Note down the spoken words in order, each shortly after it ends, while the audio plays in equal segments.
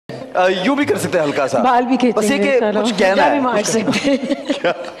You भी कर सकते हैं हल्का सा, बाल भी खींचेंगे, बस ये कि कुछ कहना है, मार सकते हैं।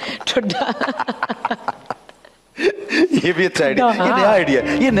 ठुड्डा। ये भी अच्छा आइडिया, ये नया आइडिया,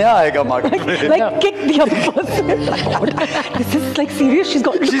 ये नया आएगा मार्केट में। Like kick the other person. This is like serious. She's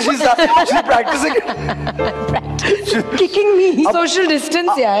practicing. Kicking me. Social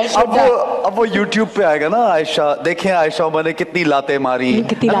distance यार। अब वो YouTube पे आएगा ना आयशा, देखें आयशा ओमर ने कितनी लातें मारी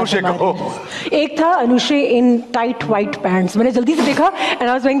अनुषे को। एक था Anushe in tight white pants, मैंने जल्दी से देखा and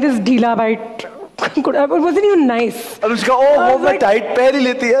I was wearing this ढीला white, it wasn't even nice. Anushka वो मैं टाइट पहन ही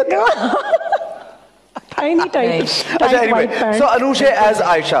लेती है। Tiny tight white pants. So Anoushey as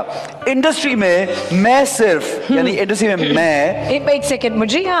Ayesha, industry में मैं सिर्फ यानी इंडस्ट्री में मैं एक सेकंड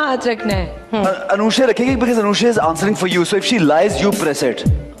मुझे यहाँ हाथ रखना है। Anoushey रखेगी because Anoushey is answering for you, so if she lies you press it.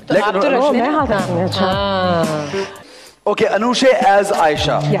 तो आप तो रखने मैं हाथ रखना। अच्छा। Okay, Anoushey as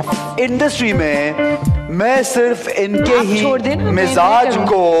Ayesha. Yes. Industry में मैं सिर्फ इनके ही मिजाज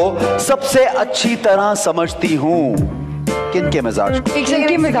को सबसे अच्छी तरह समझती हूँ। किनके मिजाज को?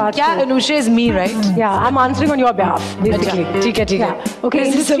 इनके मिजाज क्या? Anoushey is me, right? Yeah, I'm answering on your behalf, basically. ठीक है। Okay,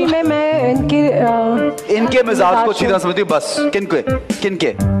 इंडस्ट्री में मैं इनके मिजाज को अच्छी तरह समझती हूँ, बस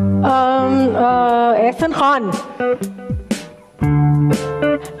किनके? ahsan खान।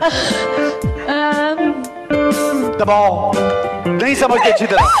 दबाओ, नहीं समझती अच्छी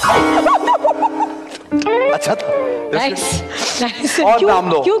तरह। अच्छा नाइस। और नाम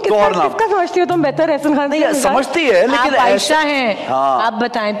दो, तो और नाम। किसका समझती हो तुम बेहतर? ahsan खान नहीं समझती है लेकिन आयशा हैं। हाँ। आप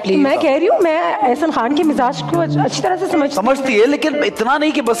बताएं प्लीज। मैं कह रही हूँ मैं ahsan खान के मिजाज को अच्छी तरह से समझती है लेकिन इतना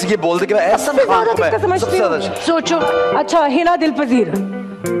नहीं कि बस ये बोल दे कि मैं ahsan खान को मैं सबसे ज्यादा सोचो। अच्छा, हिना दिलपजीर।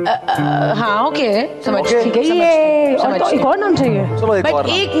 हाँ ओके समझ ठीक है। ये और तो एक और नाम चाहिए। चलो एक और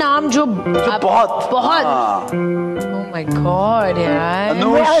एक नाम जो बहुत ओह माय गॉड यार।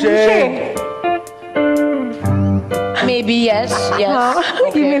 Anushe Maybe yes.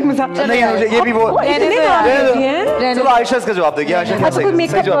 नहीं अनुषे ये भी वो चलो आयशा इसका जवाब देगी। आयशा क्या अच्छा, कोई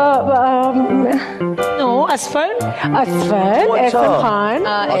makeup no Asfar ahsan Khan,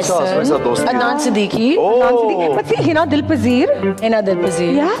 Adnan Siddiqui, Hina Dilpazir,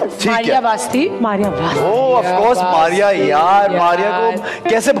 Maria Wasti. Oh of course Maria यार, मारिया को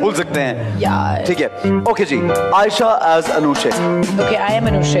कैसे भूल सकते हैं यार। ठीक है okay ji. Ayesha as Anushe. Okay I am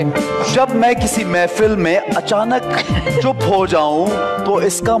Anushe. जब मैं किसी महफिल में अचानक चुप हो जाऊं तो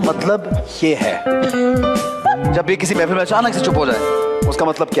इसका मतलब ये है। जब ये किसी महफिल में अचानक से चुप हो जाए उसका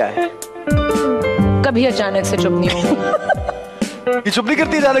मतलब क्या है? कभी अचानक से चुप नहीं होगी। ये चुप नहीं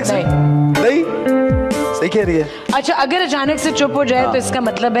करती अचानक से? नहीं सही कह रही है। अच्छा अगर अचानक से चुप हो जाए तो इसका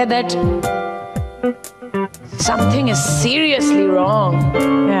मतलब है that something is seriously wrong.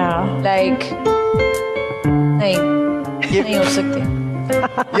 Like नहीं हो सकती।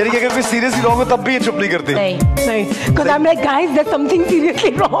 यानी कि अगर कोई सीरियसली रॉन्ग हो तब भी ये चुप नहीं करती? नहीं because I'm like guys there's something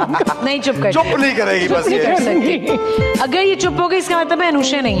seriously wrong। नहीं चुप कर, चुप नहीं करेगी बस ये। अगर ये चुप हो गई इसका मतलब है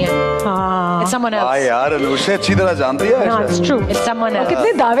अनुषे नहीं है। हाँ it's someone else। यार अनुषे अच्छी तरह जानती है। It's true। It's someone else।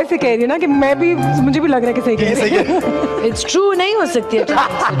 कितने दावे से कह रही है ना कि मैं भी, मुझे भी लग रहा है कि सही कह रही है। It's true नहीं हो सकती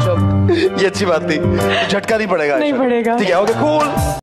अचानक से चुप। ये अच्छी बात थी, झटका नहीं पड़ेगा। नहीं पड़ेगा। ठीक है ओके कूल।